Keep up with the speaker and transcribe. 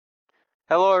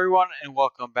Hello, everyone, and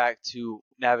welcome back to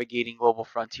Navigating Global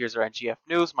Frontiers or NGF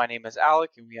News. My name is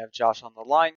Alec, and we have Josh on the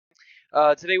line.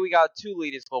 Today, we got two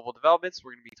latest global developments.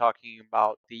 We're going to be talking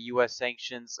about the U.S.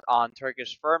 sanctions on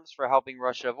Turkish firms for helping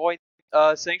Russia avoid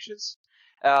sanctions,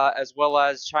 as well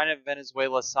as China and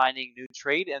Venezuela signing new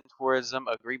trade and tourism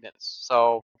agreements.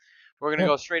 So, we're gonna Yeah,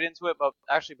 go straight into it, but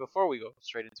actually, before we go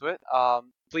straight into it,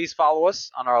 please follow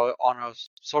us on our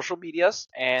social medias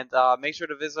and make sure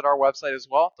to visit our website as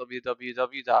well,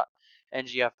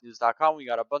 www.ngfnews.com. We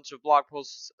got a bunch of blog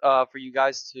posts for you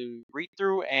guys to read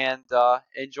through and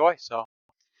enjoy. So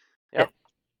yeah, yeah, lots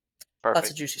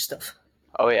perfect. of juicy stuff.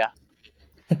 Oh yeah.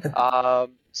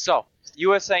 So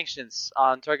U.S. sanctions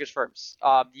on Turkish firms.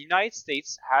 The United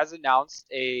States has announced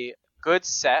a good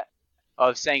set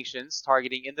of sanctions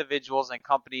targeting individuals and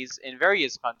companies in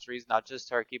various countries, not just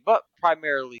Turkey, but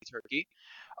primarily Turkey,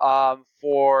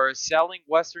 for selling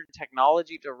Western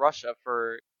technology to Russia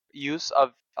for use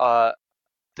of the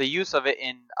use of it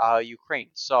in Ukraine.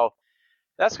 So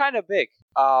that's kind of big.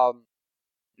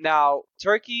 Now,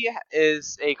 Turkey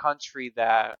is a country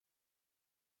that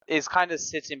is kind of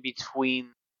sits in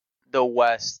between the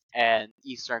West and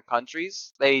Eastern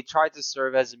countries. They tried to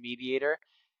serve as a mediator,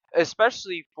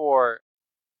 especially for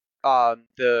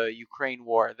the Ukraine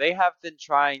war. They have been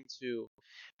trying to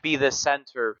be the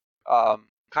center,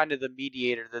 kind of the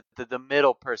mediator, the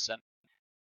middle person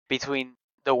between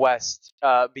the West,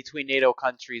 between NATO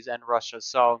countries and Russia.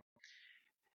 So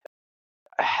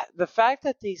the fact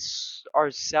that they are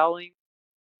selling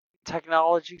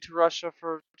technology to Russia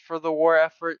for the war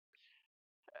effort,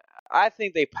 I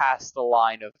think they passed the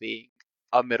line of being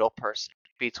a middle person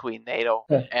between NATO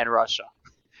Yeah. and Russia.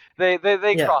 They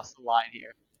Yeah, crossed the line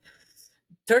here.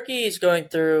 Turkey is going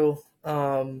through.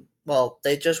 Well,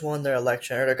 they just won their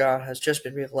election. Erdogan has just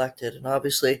been reelected, and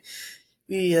obviously,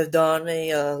 we have done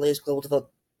a latest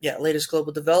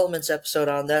global developments episode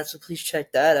on that. So please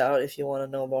check that out if you want to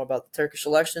know more about the Turkish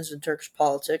elections and Turkish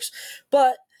politics.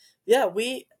 But yeah,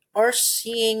 we are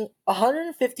seeing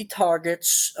 150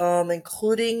 targets,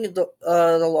 including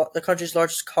the country's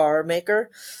largest car maker,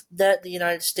 that the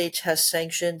United States has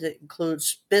sanctioned. It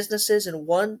includes businesses and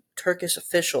one Turkish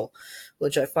official,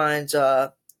 which I find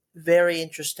very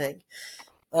interesting.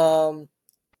 Um,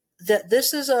 that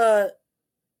this is a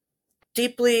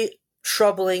deeply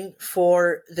troubling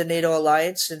for the NATO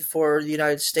alliance and for the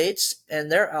United States and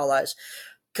their allies.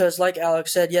 Because, like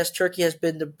Alex said, yes, Turkey has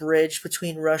been the bridge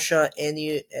between Russia and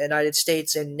the United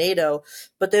States and NATO,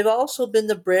 but they've also been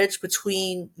the bridge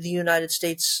between the United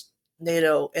States,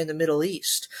 NATO, and the Middle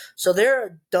East. So they're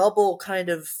a double kind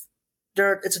of,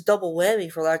 it's a double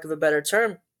whammy, for lack of a better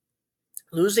term.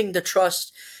 Losing the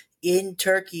trust in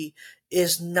Turkey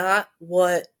is not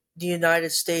what the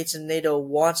United States and NATO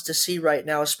wants to see right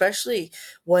now, especially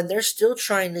when they're still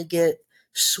trying to get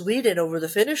Sweden over the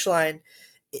finish line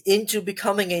into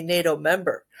becoming a NATO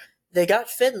member. They got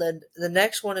Finland. The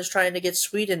next one is trying to get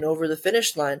Sweden over the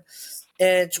finish line.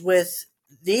 And with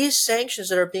these sanctions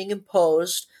that are being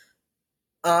imposed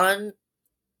on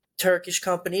Turkish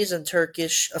companies and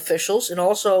Turkish officials, and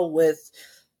also with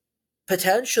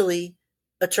potentially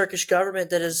a Turkish government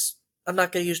that is, I'm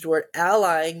not going to use the word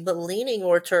allying, but leaning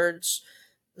more towards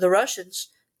the Russians,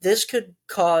 this could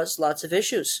cause lots of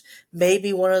issues.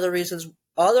 Maybe one of the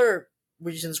other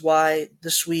reasons why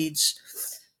the Swedes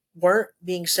weren't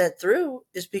being sent through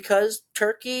is because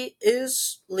Turkey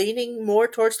is leaning more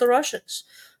towards the Russians.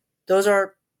 Those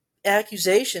are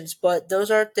accusations, but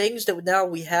those are things that now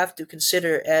we have to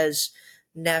consider as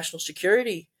national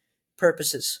security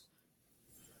purposes.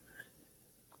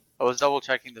 I was double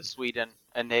checking the Sweden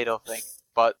and NATO thing,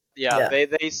 but yeah, Yeah.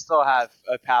 they still have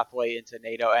a pathway into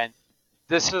NATO, and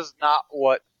this is not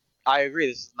what I agree.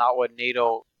 This is not what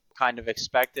NATO kind of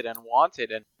expected and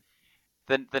wanted. And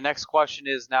the next question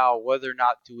is now whether or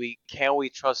not do we can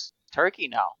we trust Turkey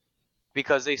now,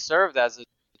 because they served as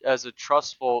a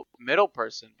trustful middle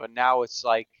person, but now it's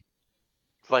like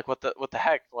what the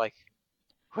heck, like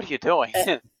what are you doing?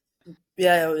 Uh,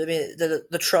 Yeah, I mean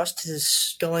the trust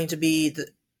is going to be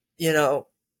you know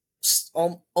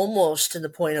almost to the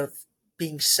point of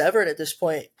being severed at this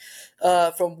point.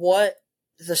 From what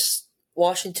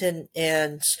Washington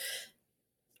and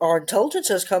our intelligence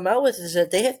has come out with is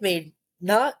that they have made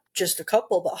not just a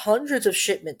couple but hundreds of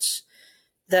shipments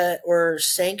that were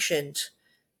sanctioned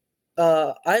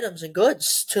items and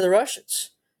goods to the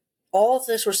Russians. All of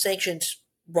this were sanctioned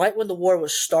right when the war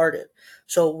was started.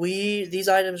 So these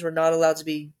items were not allowed to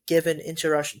be given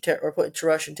into or put into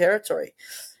Russian territory.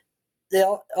 They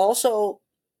also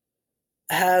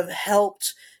have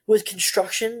helped with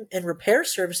construction and repair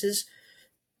services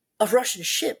of Russian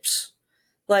ships.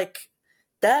 Like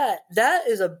That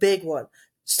is a big one.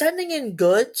 Sending in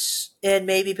goods and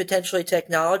maybe potentially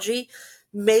technology,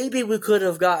 maybe we could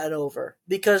have gotten over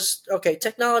because okay,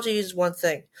 technology is one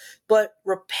thing, but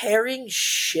repairing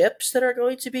ships that are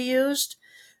going to be used,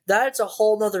 that's a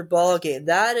whole nother ballgame.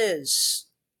 That is,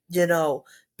 you know,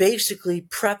 basically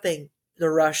prepping the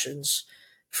Russians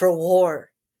for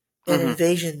war and Hmm.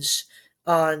 invasions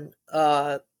on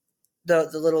the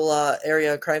little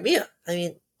area of Crimea. I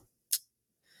mean,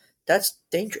 that's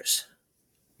dangerous.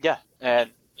 Yeah,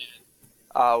 and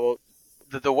well,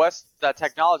 the West that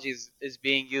technology is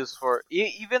being used for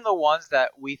even the ones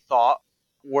that we thought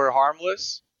were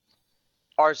harmless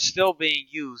are still being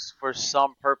used for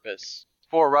some purpose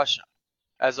for Russia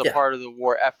as a Yeah, part of the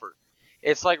war effort.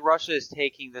 It's like Russia is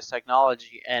taking this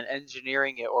technology and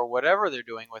engineering it or whatever they're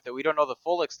doing with it. We don't know the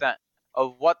full extent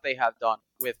of what they have done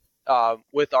with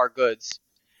our goods,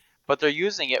 but they're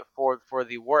using it for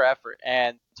the war effort.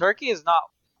 And Turkey is not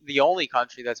the only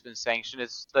country that's been sanctioned.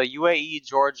 It's the UAE,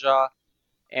 Georgia,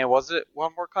 and was it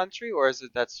one more country or is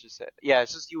it that's just it? Yeah,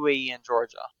 it's just UAE and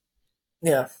Georgia.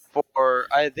 yeah. For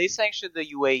they sanctioned the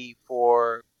UAE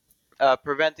for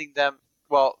preventing them,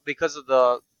 well, because of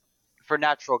the for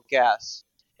natural gas,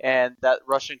 and that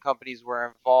Russian companies were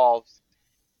involved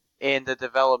in the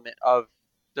development of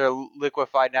their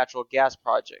liquefied natural gas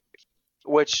project,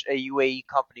 which a UAE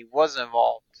company was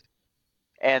involved,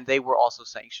 and they were also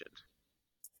sanctioned.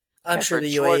 I'm And sure for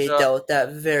the UAE Georgia, dealt with that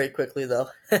very quickly, though.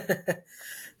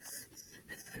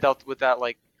 dealt with that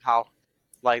like how?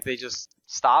 Like they just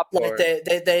stopped Like or?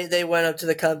 they went up to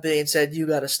the company and said, "You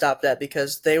got to stop that,"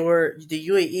 because the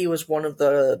UAE was one of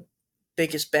the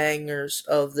biggest bangers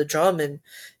of the drum in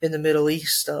the Middle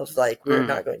East of like we're Mhm.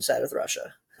 not going to side with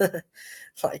Russia.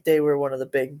 Like they were one of the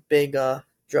big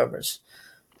drummers.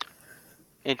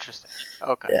 Interesting.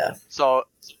 Okay. Yeah, So,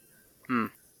 hmm.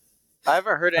 I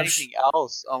haven't heard I'm sh- anything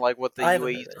else on like what the I haven't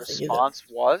UAE's heard anything either. response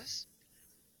was,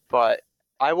 but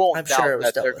I I'm won't sure doubt it was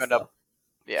that dealt they're with gonna, though.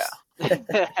 yeah.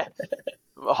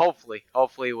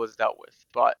 Hopefully it was dealt with.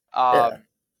 But Yeah,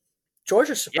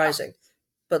 Georgia's yeah. surprising,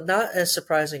 but not as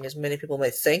surprising as many people may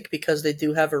think because they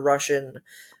do have a Russian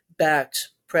backed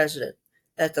president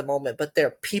at the moment, but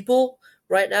their people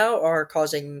right now are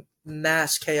causing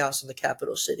mass chaos in the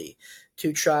capital city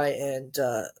to try and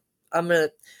I'm gonna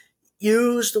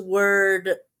use the word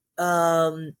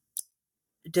um,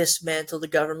 dismantle the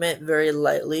government very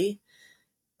lightly.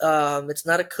 It's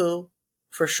not a coup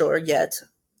for sure yet,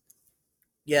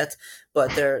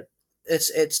 but there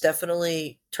it's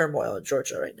definitely turmoil in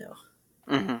Georgia right now.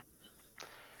 Hmm.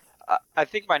 I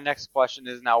think my next question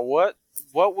is now what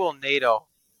will NATO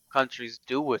countries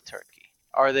do with Turkey?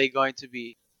 Are they going to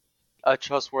be a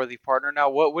trustworthy partner now?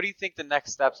 What do you think the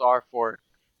next steps are for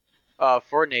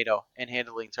NATO in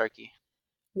handling Turkey?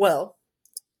 Well,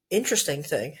 interesting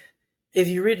thing. If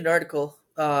you read an article,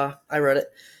 I read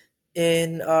it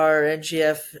in our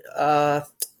NGF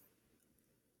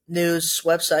news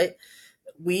website.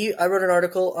 I wrote an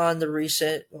article on the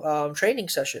recent training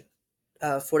session.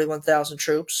 41,000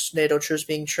 troops, NATO troops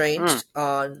being Mm, trained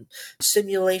on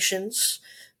simulations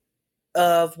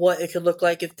of what it could look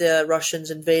like if the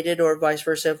Russians invaded, or vice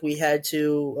versa, if we had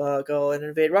to go and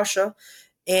invade Russia.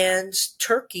 And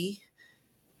Turkey,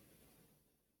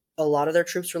 a lot of their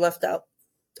troops were left out.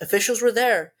 Officials were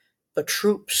there, but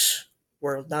troops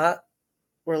were not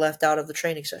were left out of the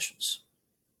training sessions.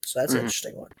 So that's an hmm.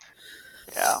 interesting one.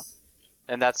 Yeah,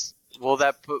 and that's will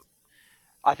that put?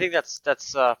 I think that's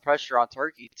pressure on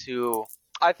Turkey to.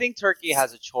 I think Turkey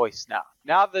has a choice now.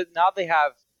 Now they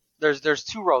have there's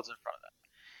two roads in front of them.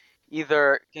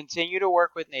 Either continue to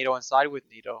work with NATO and side with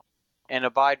NATO and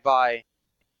abide by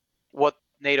what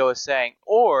NATO is saying,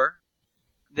 or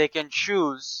they can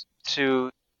choose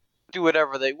to do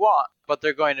whatever they want, but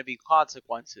they're going to be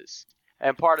consequences.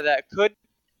 And part of that could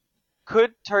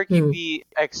Turkey Hmm. be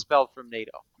expelled from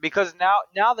NATO? Because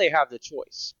now they have the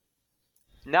choice.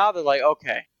 Now they're like,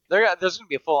 okay, there's going to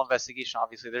be a full investigation.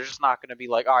 Obviously, they're just not going to be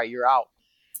like, all right, you're out.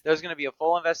 There's going to be a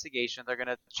full investigation. They're going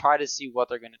to try to see what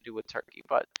they're going to do with Turkey.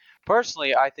 But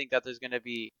personally, I think that there's going to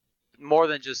be more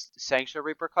than just sanction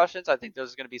repercussions. I think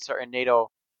there's going to be certain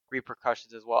NATO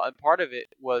repercussions as well. And part of it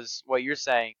was what you're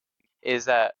saying is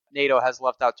that NATO has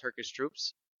left out Turkish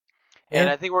troops. And Yeah.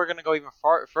 I think we're going to go even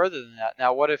further than that.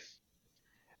 Now, what if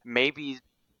maybe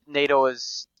NATO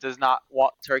does not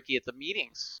want Turkey at the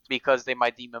meetings because they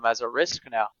might deem him as a risk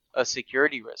now, a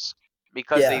security risk,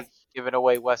 because Yeah. they've given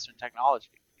away Western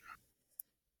technology.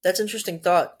 That's an interesting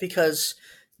thought because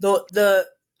the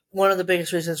one of the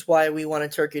biggest reasons why we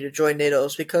wanted Turkey to join NATO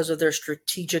is because of their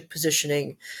strategic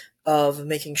positioning of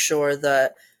making sure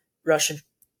that Russian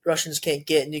Russians can't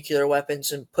get nuclear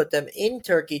weapons and put them in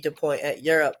Turkey to point at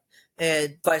Europe,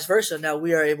 and vice versa. Now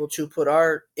we are able to put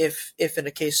our, if in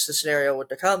a case the scenario were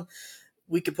to come,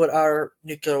 we could put our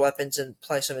nuclear weapons and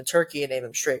place them in Turkey and aim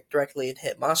them straight directly and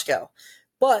hit Moscow.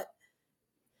 But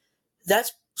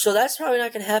that's probably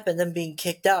not going to happen. Them being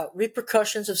kicked out.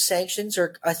 Repercussions of sanctions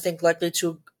are, I think, likely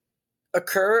to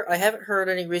occur. I haven't heard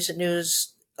any recent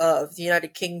news of the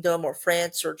United Kingdom or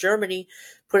France or Germany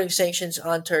putting sanctions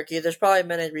on Turkey. There's probably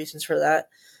many reasons for that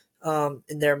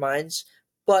in their minds.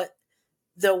 But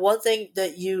the one thing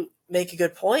that you make a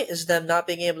good point is them not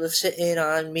being able to sit in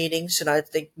on meetings, and I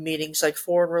think meetings like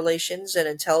foreign relations and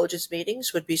intelligence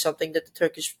meetings would be something that the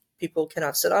Turkish people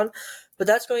cannot sit on. But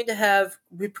that's going to have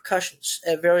repercussions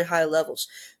at very high levels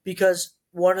because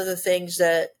one of the things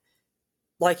that,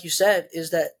 like you said,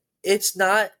 is that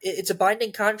it's a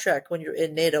binding contract when you're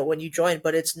in NATO when you join,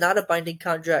 but it's not a binding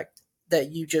contract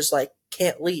that you just like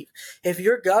can't leave. If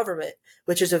your government,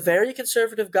 which is a very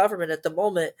conservative government at the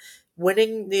moment,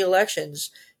 winning the elections,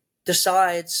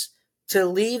 decides to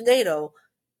leave NATO,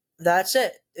 that's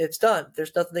it. It's done.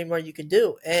 There's nothing more you can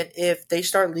do. And if they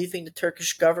start leaving the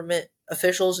Turkish government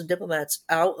officials and diplomats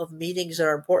out of meetings that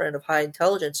are important of high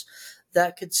intelligence,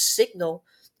 that could signal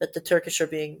that the Turkish are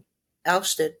being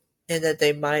ousted and that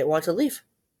they might want to leave,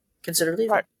 consider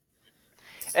leaving. Right.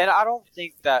 And I don't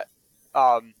think that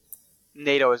um,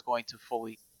 NATO is going to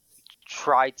fully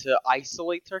try to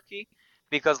isolate Turkey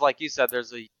because, like you said,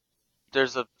 there's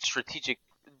a strategic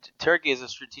Turkey is a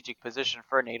strategic position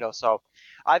for NATO. So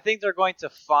I think they're going to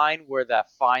find where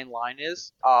that fine line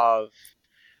is of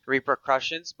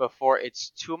repercussions before it's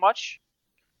too much.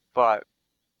 But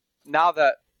now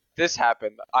that this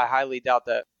happened, I highly doubt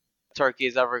that Turkey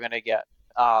is ever going to get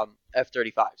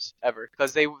F-35s ever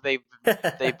because they've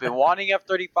been wanting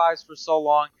F-35s for so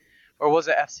long, or was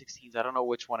it F-16s? I don't know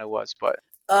which one it was, but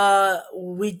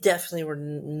We definitely were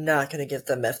not going to give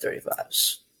them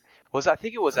F-35s. was I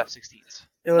think it was F-16s,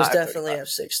 It was not definitely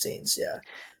F-35s. F-16s, yeah.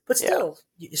 But Yeah. still,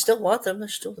 you still want them. They're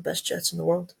still the best jets in the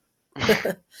world.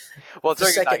 Well, The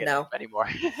Turkey's not second getting now. them anymore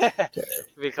No.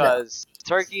 because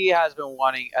Turkey has been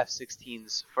wanting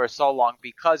F-16s for so long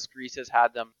because Greece has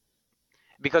had them.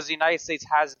 Because the United States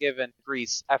has given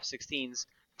Greece F-16s,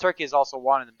 Turkey has also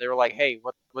wanted them. They were like, "Hey,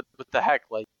 what the heck?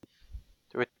 Like,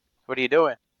 what, what are you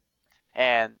doing?"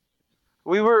 And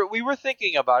we were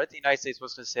thinking about it. The United States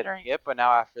was considering it, but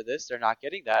now after this, they're not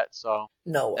getting that. So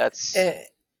No way. that's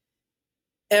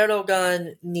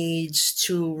Erdogan needs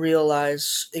to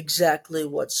realize exactly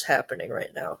what's happening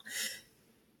right now.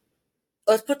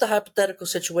 Let's put the hypothetical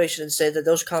situation and say that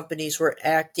those companies were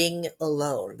acting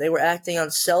alone. They were acting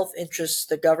on self interest.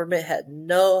 The government had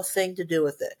nothing to do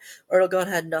with it. Erdogan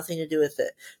had nothing to do with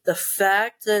it. The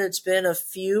fact that it's been a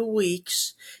few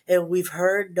weeks and we've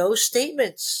heard no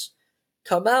statements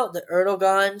come out that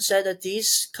Erdogan said that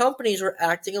these companies were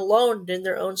acting alone in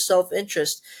their own self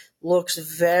interest looks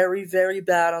very, very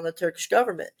bad on the Turkish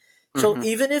government. So hmm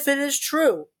even if it is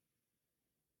true,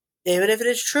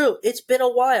 it's been a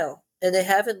while and they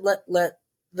haven't let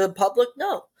the public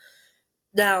know.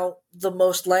 Now, the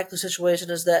most likely situation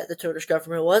is that the Turkish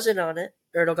government wasn't on it.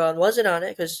 Erdogan wasn't on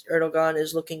it because Erdogan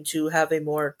is looking to have a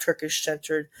more Turkish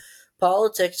centered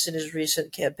politics in his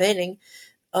recent campaigning.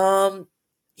 Um,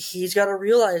 he's got to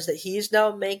realize that he's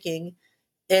now making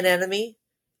an enemy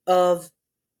of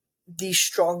the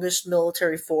strongest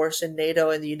military force in NATO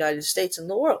and the United States in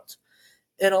the world,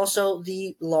 and also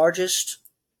the largest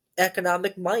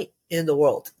economic might in the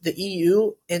world. The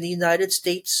EU and the United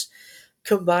States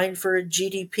combined for a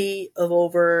GDP of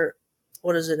over,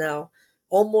 what is it now?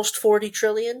 Almost 40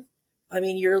 trillion. I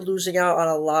mean, you're losing out on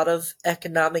a lot of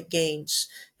economic gains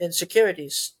and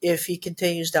securities if he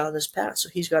continues down this path. So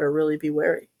he's got to really be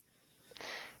wary.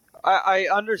 I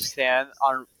understand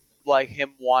on like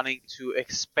him wanting to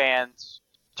expand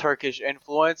Turkish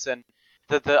influence and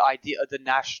the idea of the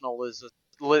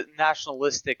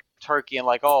nationalistic Turkey and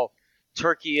like, oh,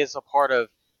 Turkey is a part of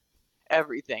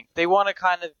everything. They want to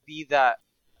kind of be that.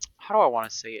 How do I want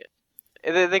to say it?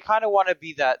 They kind of want to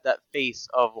be that face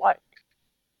of like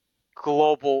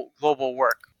global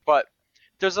work, but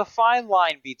there's a fine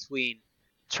line between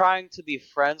trying to be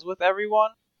friends with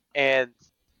everyone and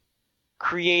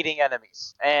creating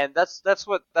enemies, and that's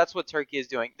what Turkey is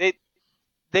doing.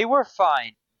 They were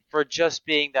fine for just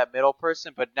being that middle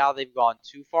person, but now they've gone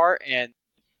too far, and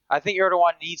I think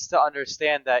Erdogan needs to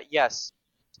understand that yes,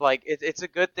 like it's a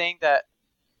good thing that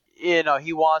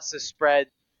he wants to spread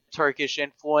Turkish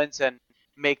influence and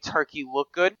make Turkey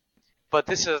look good, but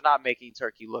this is not making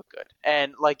Turkey look good.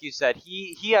 And like you said,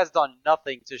 he has done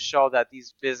nothing to show that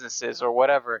these businesses or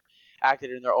whatever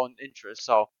acted in their own interest.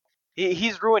 So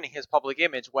He's ruining his public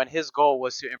image when his goal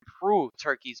was to improve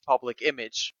Turkey's public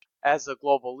image as a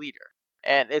global leader,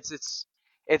 and it's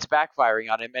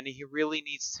backfiring on him, and he really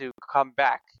needs to come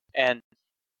back and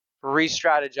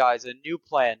re-strategize a new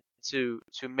plan to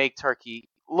make Turkey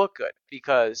look good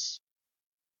because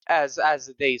as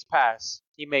the days pass,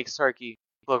 he makes Turkey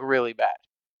look really bad.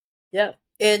 Yeah,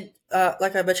 and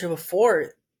like I mentioned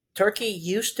before, Turkey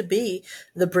used to be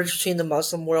the bridge between the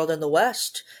Muslim world and the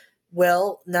West.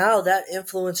 Well, now that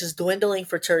influence is dwindling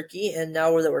for Turkey, and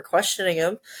now that we're questioning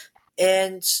him,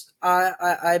 and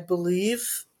I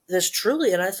believe this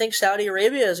truly, and I think Saudi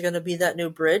Arabia is going to be that new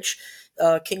bridge.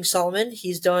 King Salman,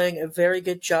 he's doing a very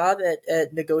good job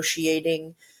at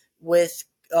negotiating with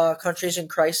countries in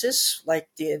crisis, like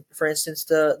for instance,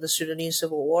 the Sudanese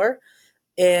civil war,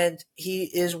 and he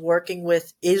is working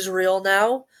with Israel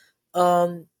now.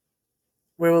 Um,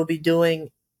 where we'll be doing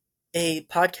a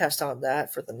podcast on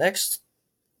that for the next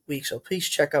week, so please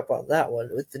check up on that one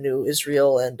with the new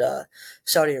Israel and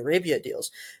Saudi Arabia deals.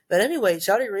 But anyway,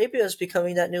 Saudi Arabia is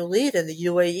becoming that new lead, and the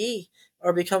UAE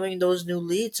are becoming those new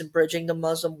leads and bridging the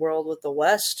Muslim world with the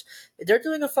West. They're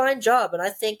doing a fine job, and I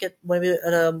think maybe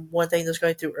one thing that's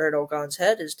going through Erdogan's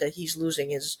head is that he's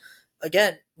losing his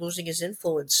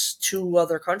influence to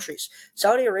other countries.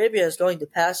 Saudi Arabia is going to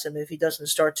pass him if he doesn't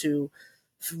start to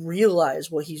realize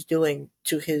what he's doing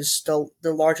to the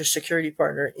largest security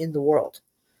partner in the world.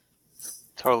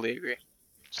 Totally agree.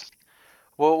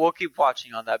 We'll keep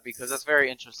watching on that because that's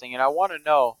very interesting, and I want to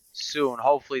know soon.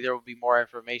 Hopefully, there will be more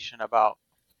information about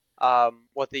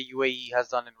what the UAE has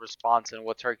done in response and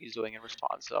what Turkey's doing in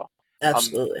response. So um,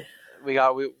 Absolutely.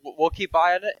 we'll keep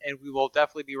eye on it, and we will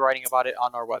definitely be writing about it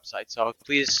on our website. So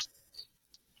please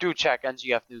do check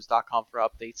ngfnews.com for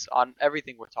updates on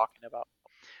everything we're talking about.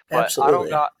 But I don't Absolutely.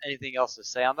 got anything else to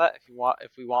say on that. If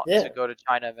we want to Yeah. go to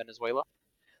China and Venezuela,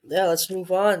 Yeah, let's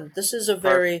move on. This is a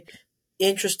very perfect.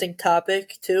 interesting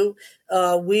topic too.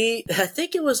 I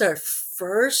think it was our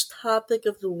first topic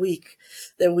of the week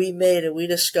that we made and we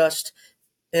discussed.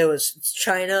 It was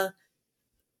China,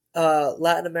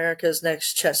 Latin America's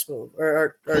next chess move,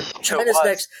 or It was China's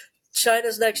next chess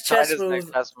China's next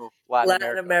move, best move, Latin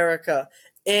Latin America. America.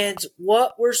 And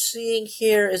what we're seeing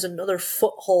here is another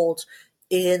foothold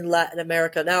in Latin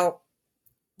America. Now,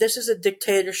 this is a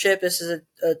dictatorship. This is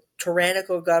a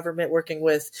tyrannical government working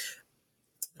with,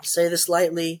 say this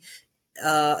lightly,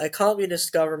 a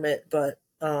communist government, but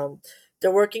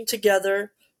they're working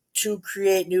together to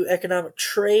create new economic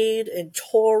trade and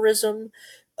tourism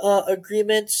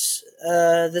agreements.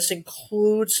 This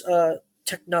includes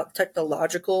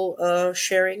technological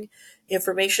sharing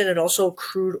information and also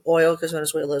crude oil, because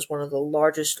Venezuela is one of the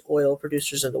largest oil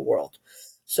producers in the world.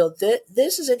 So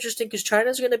this is interesting because China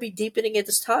is going to be deepening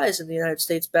its ties in the United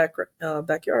States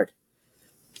backyard.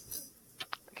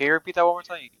 Can you repeat that one more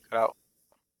time? You cut out.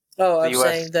 Oh, The I'm U.S.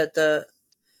 saying that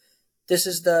this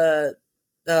is the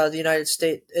United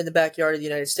States in the backyard of the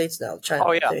United States now. Oh China,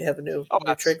 yeah. they have a Oh, new trade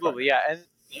absolutely. partner. Yeah,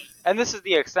 and this is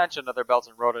the extension of their Belt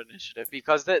and Road Initiative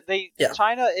because they Yeah.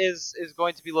 China is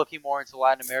going to be looking more into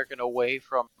Latin America and away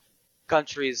from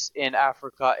countries in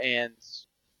Africa and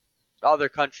other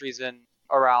countries in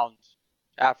around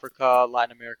Africa,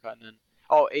 Latin America, and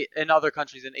then in other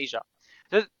countries in Asia.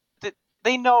 They,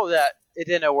 they know that it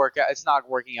didn't work out. It's not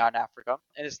working out in Africa,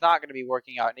 and it's not going to be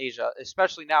working out in Asia,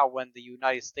 especially now when the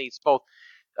United States, both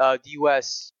the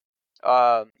U.S.,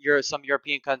 some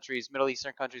European countries, Middle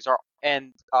Eastern countries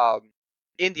and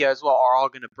India as well are all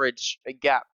going to bridge a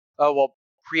gap.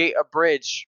 Create a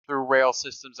bridge through rail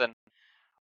systems and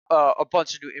a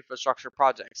bunch of new infrastructure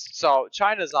projects. So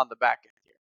China's on the back end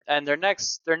here, and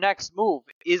their next move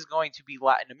is going to be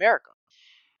Latin America,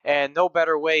 and no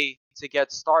better way to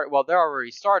get started. Well, they're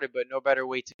already started, but no better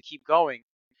way to keep going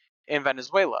in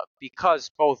Venezuela because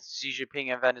both Xi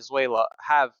Jinping and Venezuela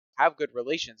have good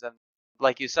relations, and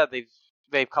like you said,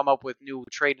 they've come up with new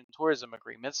trade and tourism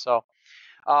agreements. So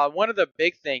one of the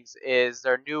big things is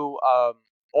their new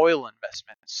oil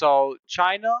investment. So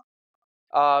China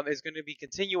is going to be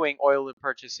continuing oil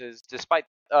purchases despite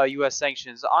U.S.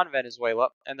 sanctions on Venezuela,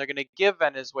 and they're going to give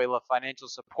Venezuela financial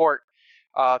support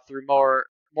through more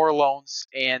loans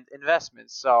and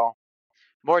investments. So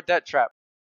more debt trap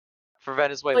for Oh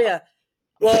Venezuela. yeah.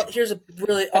 Well, here's a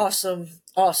really awesome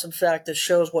fact that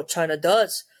shows what China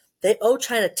does. They owe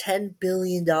China $10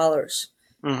 billion.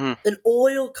 Hmm. An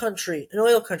oil country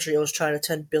owes China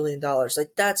 $10 billion.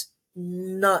 Like that's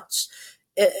nuts.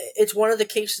 It's one of the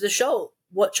cases to show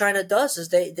what China does is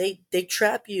they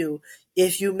trap you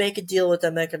if you make a deal with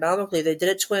them economically. They did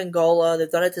it to Angola. They've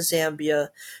done it to Zambia.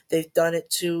 They've done it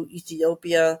to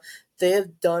Ethiopia. They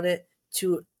have done it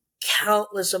to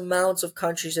countless amounts of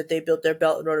countries that they built their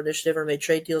Belt and Road Initiative or made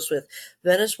trade deals with.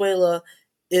 Venezuela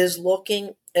is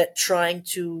looking at trying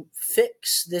to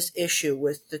fix this issue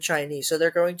with the Chinese. So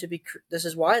they're going to be, this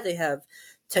is why they have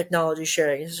technology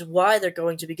sharing. This is why they're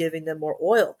going to be giving them more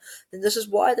oil. And this is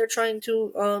why they're trying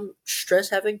to stress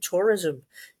having tourism,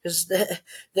 because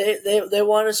they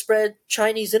want to spread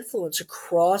Chinese influence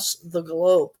across the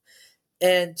globe.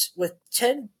 And with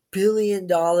 $10 billion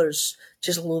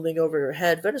just looming over your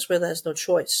head, Venezuela has no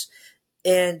choice.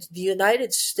 And the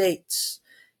United States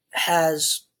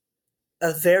has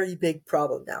a very big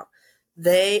problem now.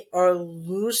 They are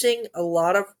losing a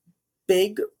lot of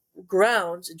big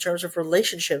grounds in terms of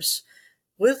relationships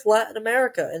with Latin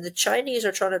America, and the Chinese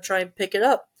are try and pick it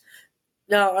up.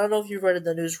 Now, I don't know if you've read in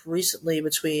the news recently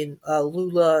between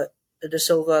Lula da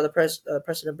Silva, the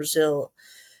president of Brazil,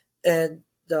 and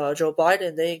Joe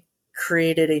Biden. They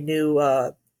created a new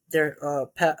I don't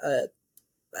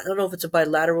know if it's a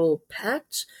bilateral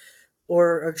pact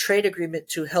or a trade agreement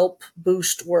to help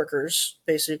boost workers,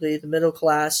 basically the middle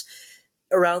class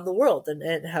around the world,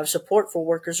 and have support for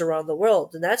workers around the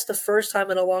world. And that's the first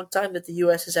time in a long time that the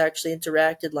U.S. has actually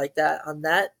interacted like that on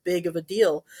that big of a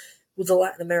deal with a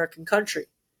Latin American country.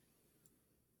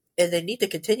 And they need to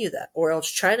continue that, or else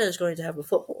China is going to have a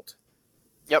foothold.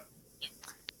 Yep.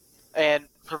 And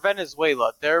for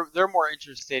Venezuela, they're more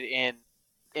interested in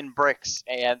BRICS,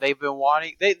 and they've been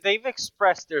wanting they've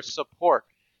expressed their support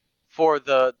for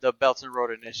the Belt and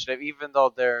Road Initiative, even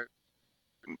though they're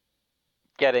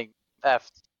getting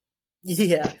effed.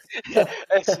 Yeah.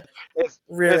 it's it's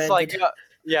it's like Rear-ended.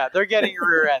 yeah, they're getting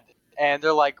rear-ended, and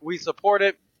they're like, we support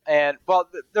it. And well,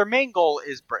 their main goal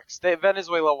is BRICS.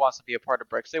 Venezuela wants to be a part of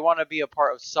BRICS. They want to be a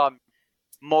part of some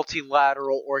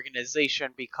multilateral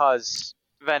organization because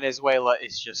Venezuela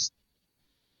is just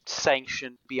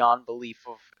sanctioned beyond belief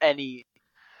of any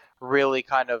really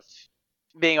kind of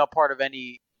being a part of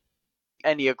any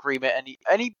agreement,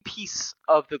 any piece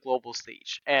of the global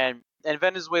stage. And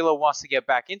Venezuela wants to get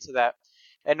back into that,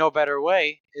 and no better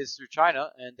way is through China,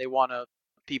 and they want to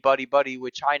be buddy buddy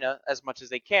with China as much as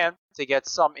they can to get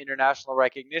some international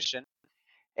recognition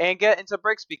and get into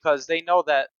BRICS, because they know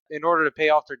that in order to pay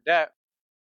off their debt,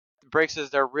 BRICS is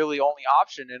their really only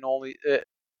option and only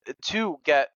to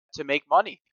get to make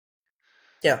money.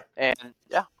 Yeah. And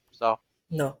yeah, so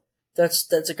No,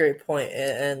 that's a great point,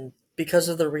 and because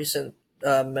of the recent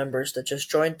members that just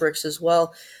joined BRICS as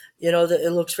well, that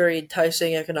it looks very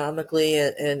enticing economically,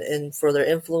 and for their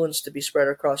influence to be spread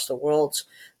across the world.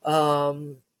 I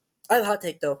have a hot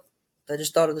take though. I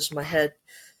just thought of this in my head.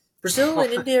 Brazil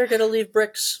and India are going to leave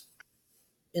BRICS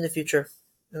in the future,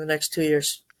 in the next 2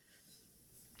 years.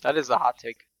 that is a hot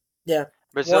take. Yeah,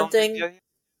 Brazil one and thing, India.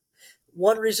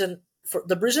 one reason for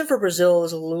Brazil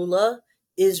is Lula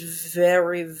is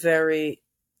very, very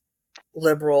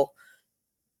liberal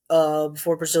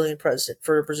for Brazilian president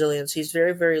for Brazilians. He's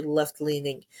very, very left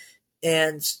leaning,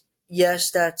 and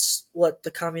yes, that's what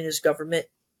the communist government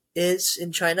is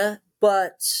in China.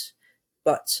 But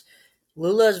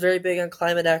Lula is very big on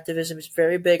climate activism. He's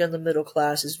very big on the middle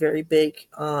class. He's very big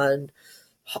on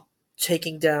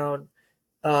taking down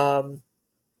um,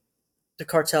 the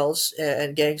cartels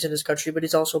and gangs in his country. But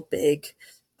he's also big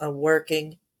on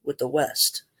working with the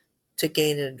West to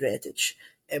gain an advantage.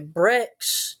 And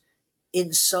BRICS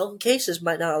in some cases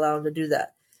might not allow him to do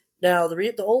that. Now,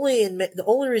 the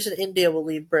only reason India will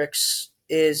leave BRICS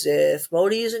is if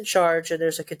Modi is in charge and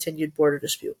there's a continued border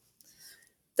dispute.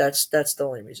 That's the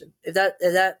only reason. If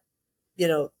that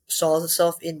solves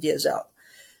itself, India's out.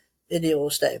 India will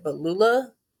stay, but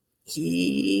Lula,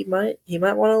 he might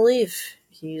want to leave.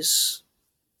 He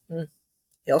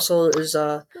also is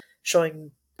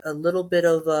showing a little bit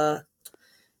of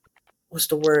what's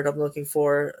the word I'm looking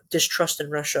for? Distrust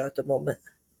in Russia at the moment.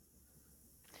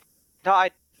 No,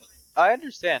 I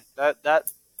understand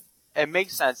that it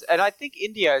makes sense, and I think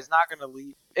India is not going to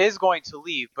leave, is going to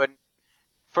leave, but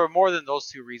for more than those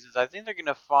two reasons, I think they're going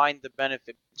to find the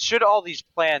benefit. Should all these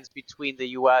plans between the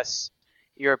U.S.,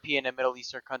 European, and Middle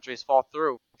Eastern countries fall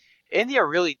through, India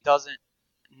really doesn't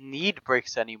need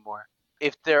BRICS anymore.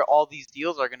 If they're all these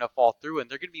deals are going to fall through and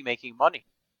they're going to be making money,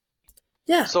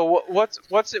 Yeah, so what's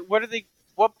it? What are they?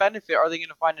 What benefit are they going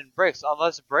to find in BRICS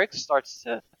unless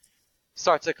BRICS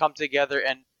starts to come together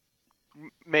and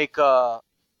make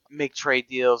make trade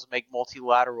deals, make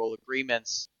multilateral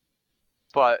agreements?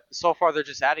 But so far they're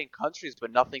just adding countries,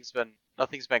 but nothing's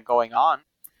been going on.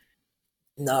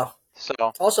 no. So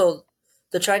Also,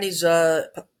 the Chinese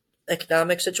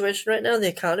economic situation right now, the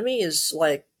economy is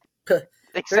like very, very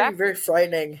exactly.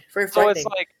 frightening. Very So it's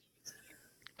frightening.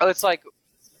 like it's like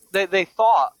they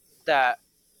thought that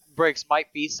BRICS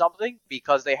might be something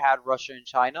because they had Russia and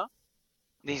China,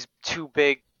 these two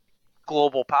big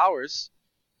global powers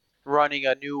running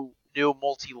a new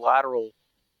multilateral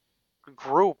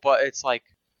group, but it's like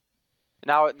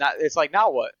it's like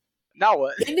now what? Now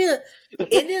what? India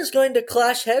India is going to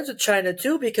clash heads with China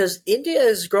too because India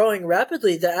is growing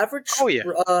rapidly. Oh yeah.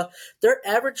 Their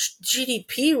average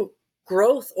GDP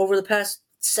growth over the past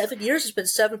 7 years has been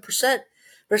 7%,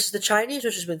 versus the Chinese,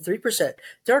 which has been 3%.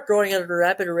 They're growing at a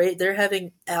rapid rate. They're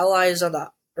having allies on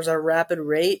a rapid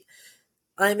rate.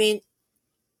 I mean,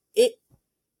 it.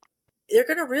 They're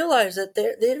going to realize that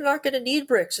they're not going to need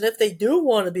BRICS, and if they do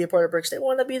want to be a part of BRICS, they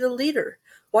want to be the leader.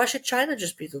 Why should China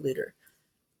just be the leader,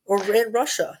 or and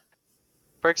Russia?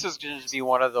 BRICS is going to be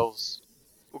one of those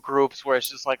groups where it's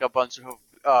just like a bunch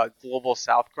of global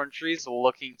South countries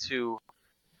looking to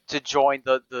join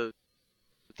the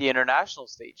international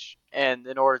stage. And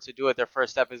in order to do it, their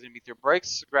first step is going to be through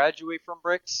BRICS, graduate from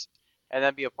BRICS, and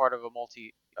then be a part of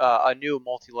a new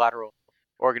multilateral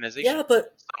Yeah, organization.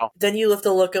 but So then you have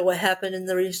to look at what happened in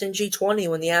the recent G20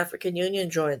 when the African Union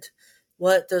joined.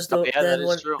 What does oh yeah, that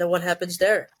is true. then what happens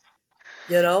there?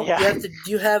 You know, Yeah,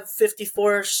 you have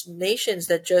 54 nations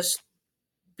that just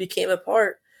became a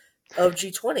part of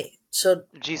G20. So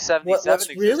G77 what's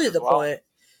exists really as the well. point?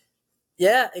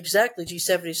 Yeah, exactly.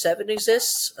 G77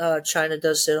 exists. China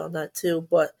does sit on that too.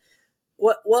 But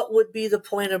what would be the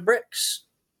point of BRICS?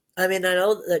 I mean, I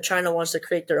know that China wants to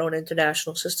create their own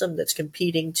international system that's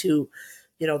competing to,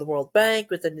 the World Bank.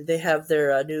 They have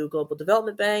their new Global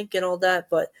Development Bank and all that.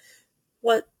 But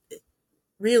what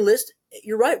realist?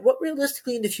 You're right. What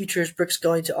realistically in the future is BRICS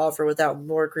going to offer without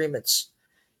more agreements?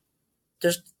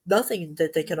 There's nothing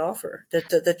that they can offer that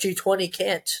G20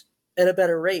 can't at a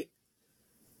better rate.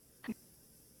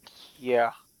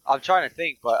 Yeah, I'm trying to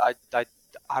think, but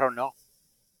I don't know.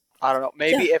 I don't know.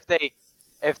 Yeah, Maybe if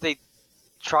they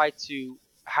try to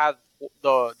have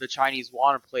the Chinese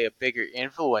want to play a bigger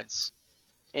influence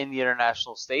in the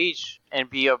international stage and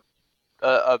be a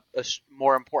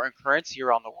more important currency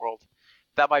around the world.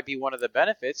 That might be one of the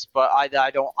benefits, but I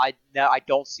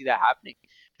don't see that happening.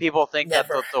 People think that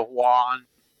never. the yuan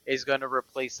is going to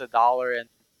replace the dollar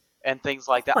and things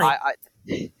like Oh that.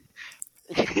 my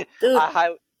dude,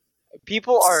 I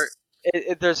people are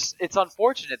it's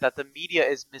unfortunate that the media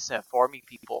is misinforming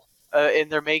people and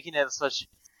they're making it such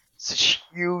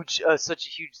a huge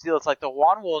deal. It's like the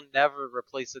yuan will never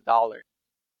replace the dollar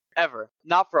ever,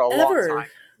 not for a long ever. time.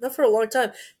 Not for a long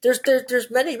time. There's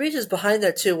many reasons behind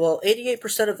that too. Well,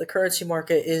 88% of the currency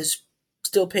market is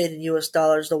still paid in US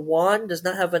dollars. The yuan does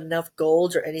not have enough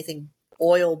gold or anything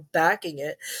oil backing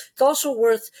it. It's also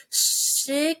worth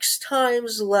 6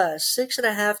 times less,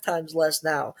 6.5 times less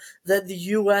now than the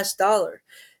US dollar.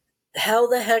 How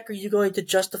the heck are you going to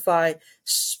justify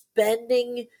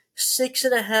spending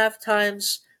 6.5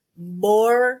 times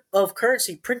more of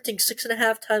currency, printing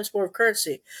 6.5 times more of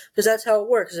currency? Because that's how it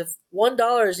works. If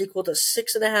 $1 is equal to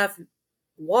 6.5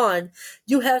 yuan,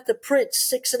 you have to print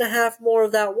 6.5 more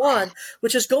of that yuan,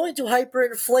 which is going to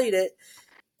hyperinflate it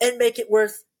and make it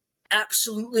worth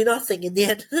absolutely nothing in the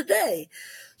end of the day.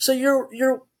 So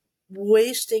you're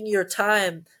wasting your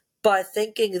time by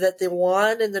thinking that the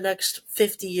yuan in the next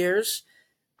 50 years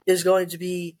is going to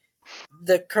be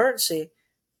the currency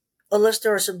unless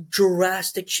there are some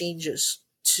drastic changes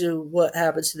to what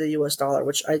happens to the US dollar,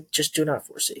 which I just do not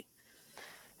foresee.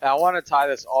 And I want to tie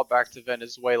this all back to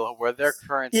Venezuela, where their Yeah,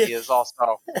 currency is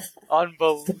also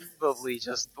unbelievably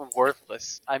just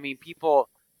worthless. I mean, people,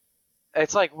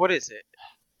 it's like, what is it?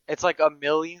 It's like a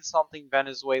million something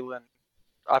Venezuelan.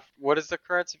 What is the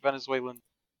currency? Venezuelan,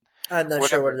 I'm not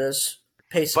sure what whatever. it is.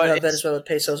 But it's Venezuela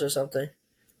pesos or something.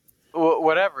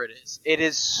 whatever it is. It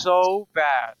is so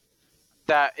bad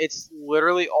that it's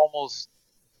literally almost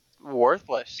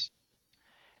worthless.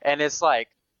 And it's like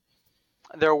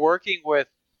they're working with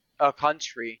a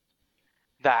country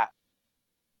that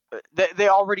they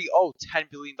already owe $10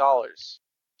 billion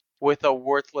with a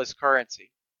worthless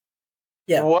currency.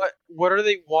 Yeah, What are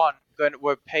they going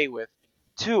to pay with?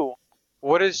 Two,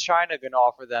 what is China going to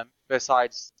offer them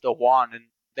besides the yuan? And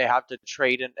they have to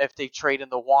trade in if they trade in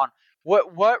the yuan.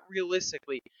 What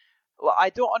realistically? I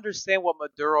don't understand what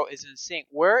Maduro is saying.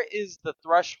 Where is the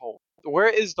threshold? Where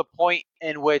is the point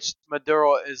in which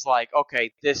Maduro is like,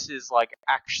 okay, this is like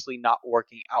actually not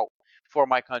working out for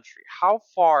my country? How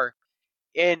far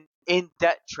in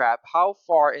debt trap, how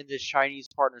far in this Chinese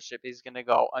partnership is going to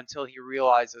go until he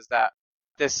realizes that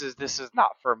this is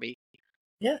not for me?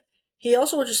 yeah. He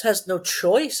also just has no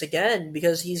choice again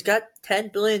because he's got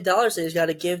 $10 billion that he's got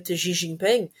to give to Xi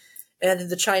Jinping and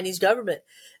the Chinese government.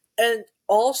 And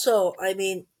also, I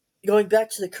mean, going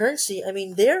back to the currency, I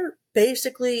mean,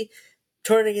 basically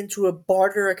turning into a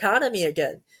barter economy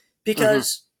again Hmm.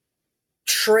 because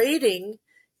trading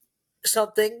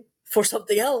something for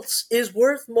something else is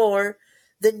worth more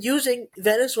than using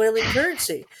Venezuelan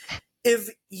currency. If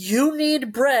you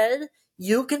need bread,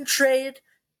 you can trade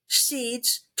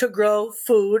seeds to grow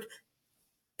food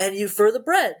and you for the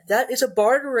bread. That is a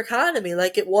barter economy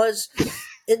like it was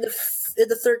in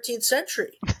the 13th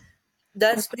century.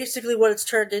 That's basically what it's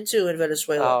turned into in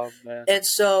Venezuela. Oh man. And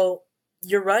so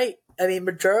you're right. I mean,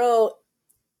 Maduro,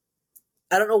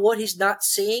 I don't know what he's not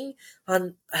seeing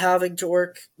on having to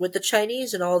work with the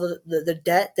Chinese and all the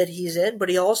debt that he's in, but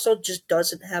he also just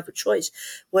doesn't have a choice.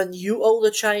 When you owe the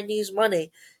Chinese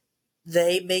money,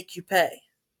 they make you pay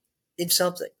in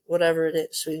something, whatever it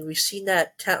is. I mean, we've seen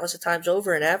that countless of times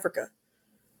over in Africa.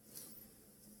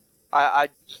 I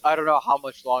I don't know how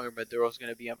much longer Maduro's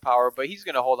going to be in power, but he's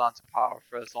going to hold on to power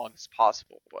for as long as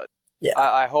possible. But Yeah,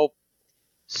 I hope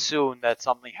soon that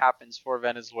something happens for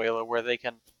Venezuela where they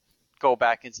can go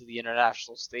back into the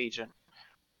international stage and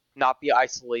not be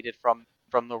isolated from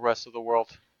the rest of the world.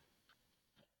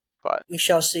 But we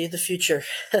shall see the future.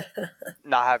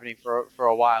 not happening for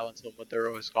a while until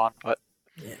Maduro is gone. But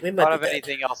Yeah, we I might don't be have dead.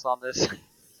 anything else on this.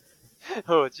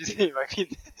 Oh, did you see? I mean,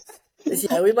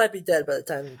 Yeah, we might be dead by the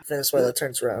time Venezuela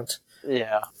turns around.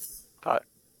 yeah. But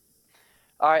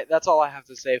all right, that's all I have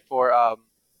to say for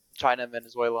China and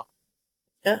Venezuela.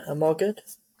 Yeah, I'm all good.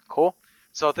 Cool.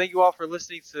 So thank you all for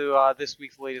listening to this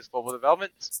week's latest global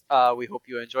developments. We hope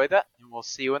you enjoyed that, and we'll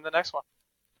see you in the next one.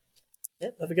 Yeah,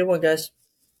 have a good one, guys.